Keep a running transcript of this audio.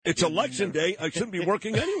It's election day. I shouldn't be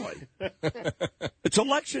working anyway. It's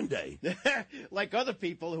election day. Like other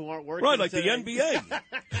people who aren't working. Right, like today. the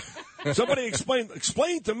NBA. Somebody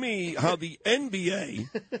explain to me how the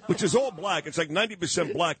NBA, which is all black, it's like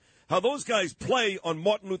 90% black, how those guys play on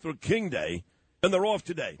Martin Luther King Day and they're off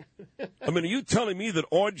today. I mean, are you telling me that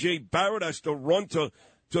R.J. Barrett has to run to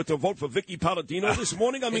vote for Vicky Palladino this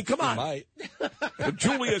morning? I mean, come on. Might.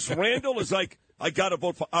 Julius Randle is like, I got to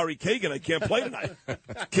vote for Ari Kagan. I can't play tonight.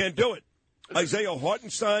 Can't do it. Isaiah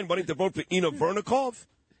Hartenstein wanting to vote for Ina Vernikov.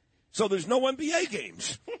 So there's no NBA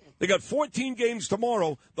games. They got 14 games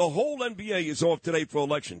tomorrow. The whole NBA is off today for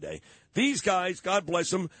Election Day. These guys, God bless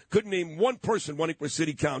them, couldn't name one person running for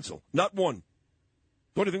city council. Not one.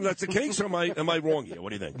 What do you think that's the case, or am I wrong here? What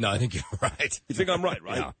do you think? No, I think you're right. You think I'm right?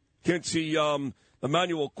 Yeah. Can't see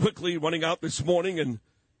Emmanuel quickly running out this morning and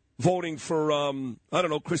voting for,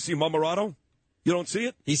 Christy Marmorato? You don't see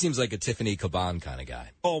it? He seems like a Tiffany Caban kind of guy.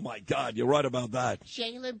 Oh, my God. You're right about that.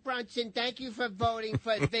 Jalen Brunson, thank you for voting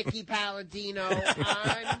for Vicky Palladino.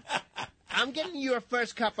 I'm getting you your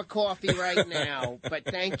first cup of coffee right now, but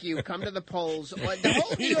thank you. Come to the polls. The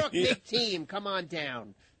whole New York Knicks team, come on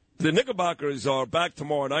down. The Knickerbockers are back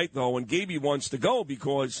tomorrow night, though, and Gaby wants to go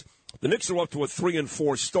because the Knicks are off to a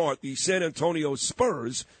 3-4 start. The San Antonio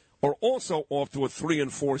Spurs are also off to a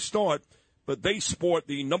 3-4 start, but they sport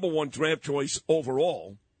the number one draft choice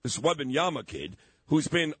overall, this Wembanyama kid, who's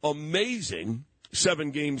been amazing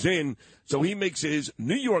 7 games in. So he makes his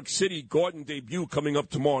New York City Garden debut coming up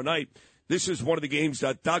tomorrow night. This is one of the games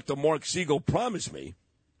that Dr. Mark Siegel promised me,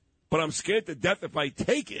 but I'm scared to death if I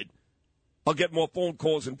take it, I'll get more phone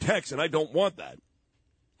calls and texts, and I don't want that.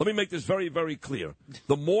 Let me make this very, very clear.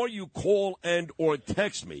 The more you call and or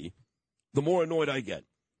text me, the more annoyed I get.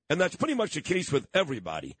 And that's pretty much the case with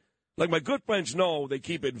everybody. Like my good friends know, they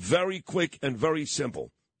keep it very quick and very simple.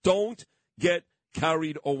 Don't get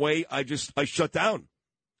carried away. I shut down.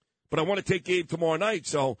 But I want to take Gabe tomorrow night.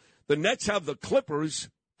 So the Nets have the Clippers.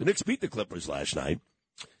 The Knicks beat the Clippers last night.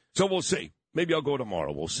 So we'll see. Maybe I'll go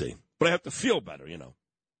tomorrow. We'll see. But I have to feel better,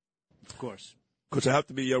 Of course. Because I have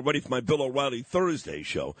to be ready for my Bill O'Reilly Thursday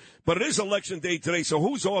show. But it is Election Day today, so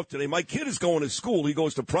who's off today? My kid is going to school. He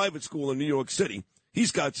goes to private school in New York City.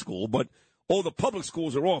 He's got school, but all the public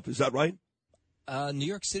schools are off. Is that right? New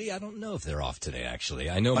York City, I don't know if they're off today, actually.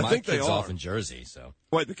 I know my kid's off in Jersey. So.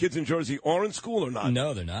 Wait, the kids in Jersey are in school or not?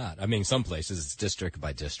 No, they're not. I mean, some places it's district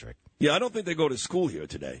by district. Yeah, I don't think they go to school here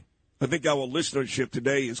today. I think our listenership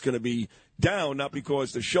today is going to be down, not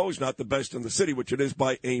because the show's not the best in the city, which it is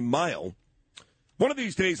by a mile. One of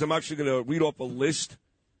these days, I'm actually going to read off a list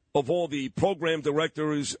of all the program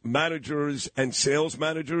directors, managers, and sales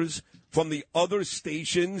managers from the other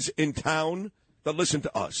stations in town that listen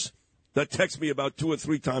to us, that text me about 2 or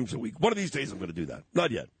 3 times a week. One of these days, I'm going to do that.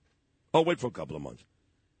 Not yet. I'll wait for a couple of months.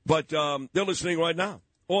 But they're listening right now,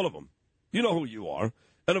 all of them. You know who you are.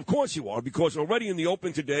 And, of course, you are, because already in the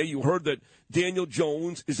open today, you heard that Daniel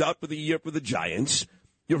Jones is out for the year for the Giants.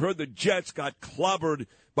 You heard the Jets got clobbered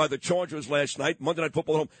by the Chargers last night, Monday Night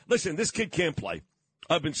Football at home. Listen, this kid can't play.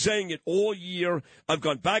 I've been saying it all year. I've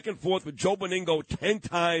gone back and forth with Joe Beningo 10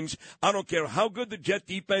 times. I don't care how good the Jet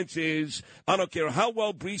defense is. I don't care how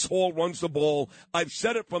well Breece Hall runs the ball. I've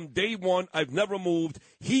said it from day one. I've never moved.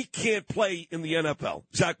 He can't play in the NFL.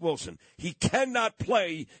 Zach Wilson. He cannot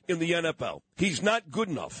play in the NFL. He's not good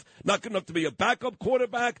enough. Not good enough to be a backup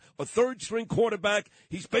quarterback, a third-string quarterback.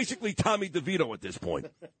 He's basically Tommy DeVito at this point.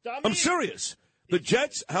 I'm serious. The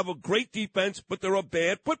Jets have a great defense, but they're a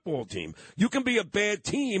bad football team. You can be a bad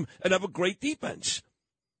team and have a great defense.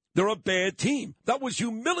 They're a bad team. That was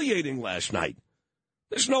humiliating last night.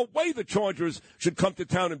 There's no way the Chargers should come to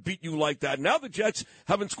town and beat you like that. Now the Jets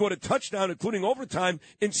haven't scored a touchdown, including overtime,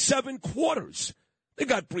 in 7 quarters. They've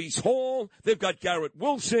got Breece Hall. They've got Garrett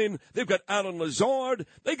Wilson. They've got Alan Lazard.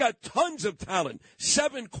 They got tons of talent.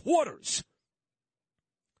 7 quarters.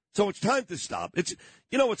 So it's time to stop. It's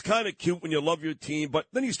kind of cute when you love your team, but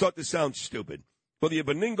then you start to sound stupid. Whether you're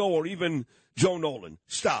Beningo or even Joe Nolan,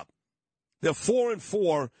 stop. They're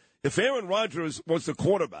 4-4. If Aaron Rodgers was the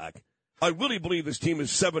quarterback, I really believe this team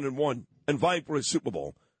is 7-1 and vying for a Super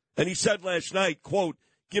Bowl. And he said last night, quote,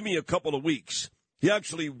 "Give me a couple of weeks." He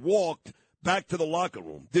actually walked back to the locker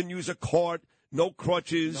room. Didn't use a cart, no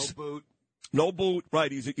crutches. No boot.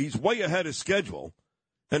 Right, he's way ahead of schedule.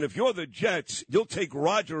 And if you're the Jets, you'll take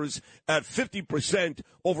Rodgers at 50%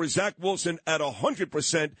 over Zach Wilson at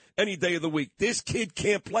 100% any day of the week. This kid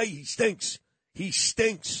can't play. He stinks. He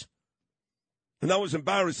stinks. And that was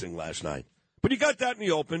embarrassing last night. But you got that in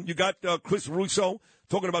the open. You got Chris Russo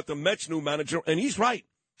talking about the Mets' new manager, and he's right.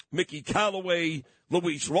 Mickey Callaway,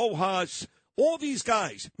 Luis Rojas, All these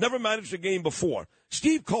guys never managed a game before.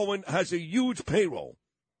 Steve Cohen has a huge payroll.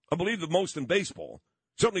 I believe the most in baseball.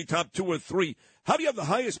 Certainly top 2 or 3. How do you have the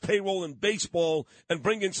highest payroll in baseball and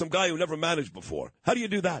bring in some guy who never managed before? How do you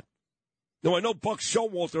do that? Now, I know Buck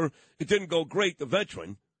Showalter, it didn't go great, the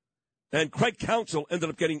veteran. And Craig Counsell ended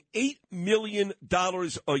up getting $8 million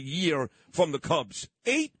a year from the Cubs.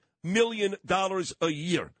 $8 million a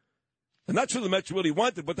year. And that's who the Mets really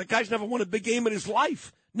wanted, but the guy's never won a big game in his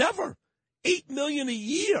life. Never. $8 million a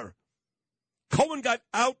year. Cohen got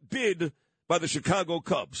outbid by the Chicago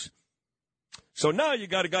Cubs. So now you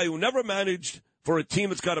got a guy who never managed for a team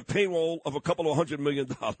that's got a payroll of a couple of $100 million.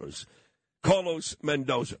 Carlos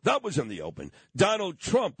Mendoza. That was in the open. Donald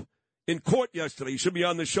Trump in court yesterday. He should be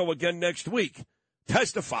on the show again next week,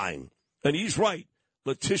 testifying. And he's right.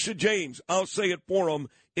 Letitia James, I'll say it for him,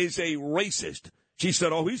 is a racist. She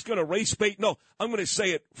said, oh, he's going to race bait. No, I'm going to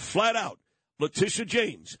say it flat out. Letitia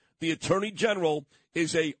James, the Attorney General,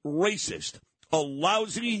 is a racist, a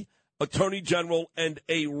lousy Attorney General, and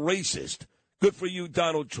a racist. Good for you,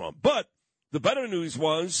 Donald Trump. But the better news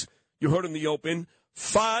was, you heard in the open,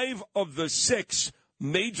 5 of the 6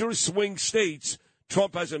 major swing states,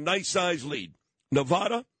 Trump has a nice-sized lead.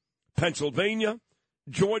 Nevada, Pennsylvania,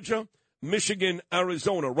 Georgia, Michigan,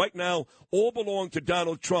 Arizona. Right now, all belong to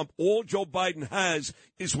Donald Trump. All Joe Biden has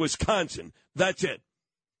is Wisconsin. That's it.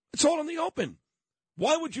 It's all in the open.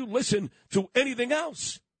 Why would you listen to anything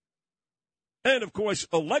else? And, of course,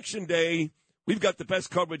 Election Day, we've got the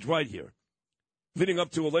best coverage right here. Leading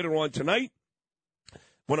up to later on tonight,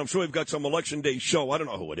 when I'm sure we've got some Election Day show. I don't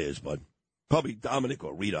know who it is, but probably Dominic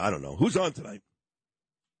or Rita. I don't know. Who's on tonight?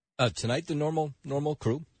 Tonight, the normal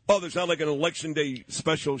crew. Oh, there's not like an Election Day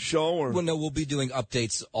special show? Or Well, no, we'll be doing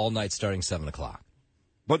updates all night starting 7 o'clock.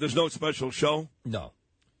 But there's no special show? No.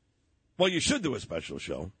 Well, you should do a special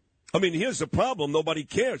show. I mean, here's the problem. Nobody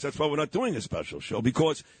cares. That's why we're not doing a special show,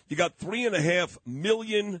 because you got 3.5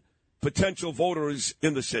 million potential voters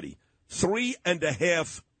in the city.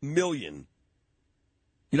 3.5 million.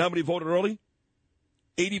 You know how many voted early?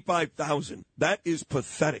 85,000. That is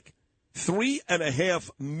pathetic.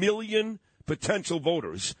 3.5 million potential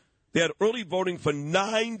voters. They had early voting for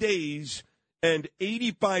 9 days, and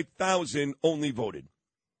 85,000 only voted.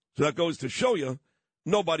 So that goes to show you,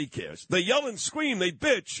 nobody cares. They yell and scream, they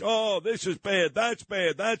bitch. Oh, this is bad, that's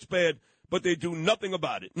bad, that's bad. But they do nothing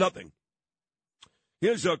about it, nothing.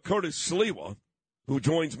 Here's Curtis Sliwa, who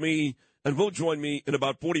joins me and will join me in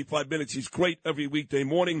about 45 minutes. He's great every weekday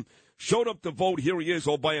morning. Showed up to vote. Here he is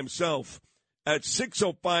all by himself at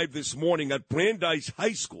 6:05 this morning at Brandeis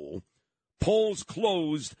High School. Polls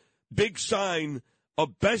closed. Big sign,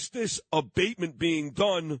 asbestos abatement being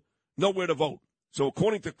done. Nowhere to vote. So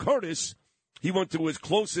according to Curtis, he went to his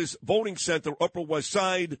closest voting center, Upper West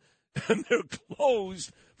Side, and they're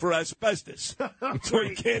closed for asbestos. So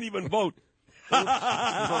he can't even vote.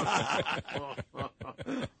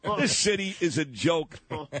 This city is a joke.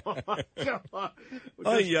 Ay,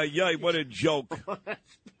 ay, ay, what a joke.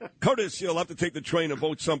 Curtis, you'll have to take the train and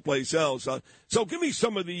vote someplace else. So give me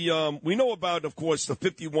some of the, we know about, of course, the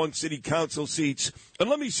 51 city council seats. And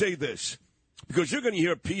let me say this, because you're going to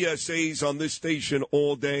hear PSAs on this station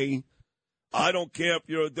all day. I don't care if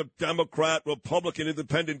you're a Democrat, Republican,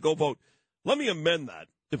 Independent, go vote. Let me amend that.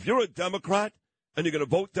 If you're a Democrat and you're going to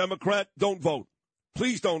vote Democrat, don't vote.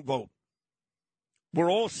 Please don't vote.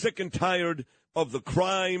 We're all sick and tired of the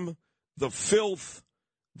crime, the filth,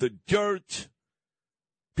 the dirt,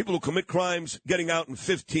 people who commit crimes getting out in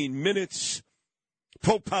 15 minutes,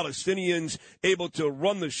 pro-Palestinians able to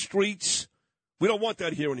run the streets. We don't want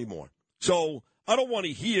that here anymore. So I don't want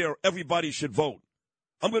to hear everybody should vote.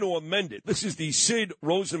 I'm going to amend it. This is the Sid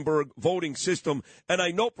Rosenberg voting system, and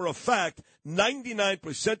I know for a fact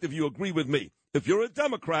 99% of you agree with me. If you're a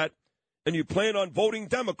Democrat and you plan on voting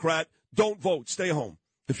Democrat, don't vote. Stay home.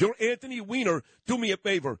 If you're Anthony Weiner, do me a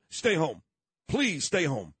favor. Stay home. Please stay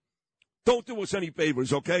home. Don't do us any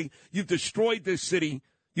favors, okay? You've destroyed this city.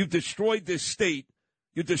 You've destroyed this state.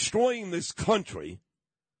 You're destroying this country.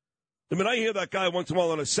 I mean, I hear that guy once in a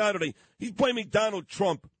while on a Saturday. He's blaming Donald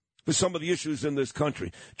Trump for some of the issues in this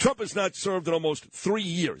country. Trump has not served in almost 3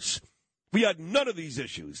 years. We had none of these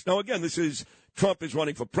issues. Now, again, Trump is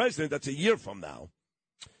running for president. That's a year from now.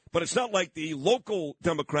 But it's not like the local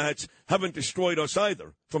Democrats haven't destroyed us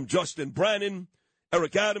either. From Justin Brannan,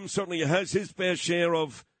 Eric Adams certainly has his fair share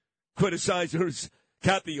of criticizers.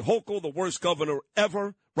 Kathy Hochul, the worst governor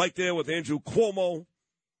ever, right there with Andrew Cuomo.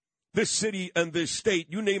 This city and this state,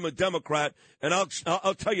 you name a Democrat, and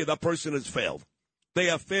I'll tell you that person has failed. They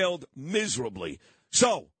have failed miserably.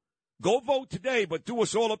 So, go vote today, but do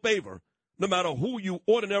us all a favor. No matter who you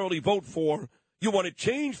ordinarily vote for, you want to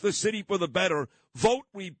change the city for the better, vote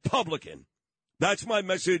Republican. That's my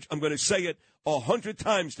message. I'm going to say it 100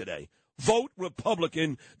 times today. Vote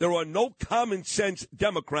Republican. There are no common sense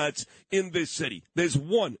Democrats in this city. There's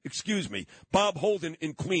one, Bob Holden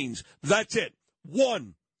in Queens. That's it.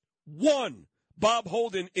 One. Bob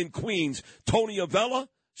Holden in Queens. Tony Avella,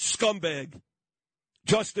 scumbag.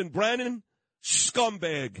 Justin Brannan,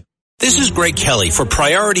 scumbag. This is Greg Kelly for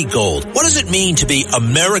Priority Gold. What does it mean to be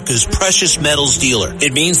America's precious metals dealer?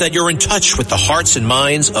 It means that you're in touch with the hearts and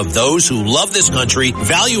minds of those who love this country,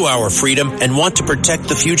 value our freedom, and want to protect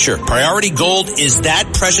the future. Priority Gold is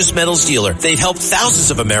that precious metals dealer. They've helped thousands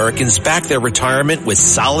of Americans back their retirement with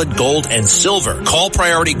solid gold and silver. Call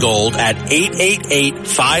Priority Gold at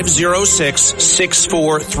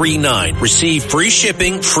 888-506-6439. Receive free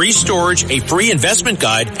shipping, free storage, a free investment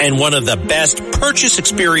guide, and one of the best purchase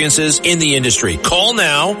experiences in the industry. Call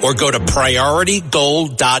now or go to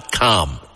PriorityGold.com.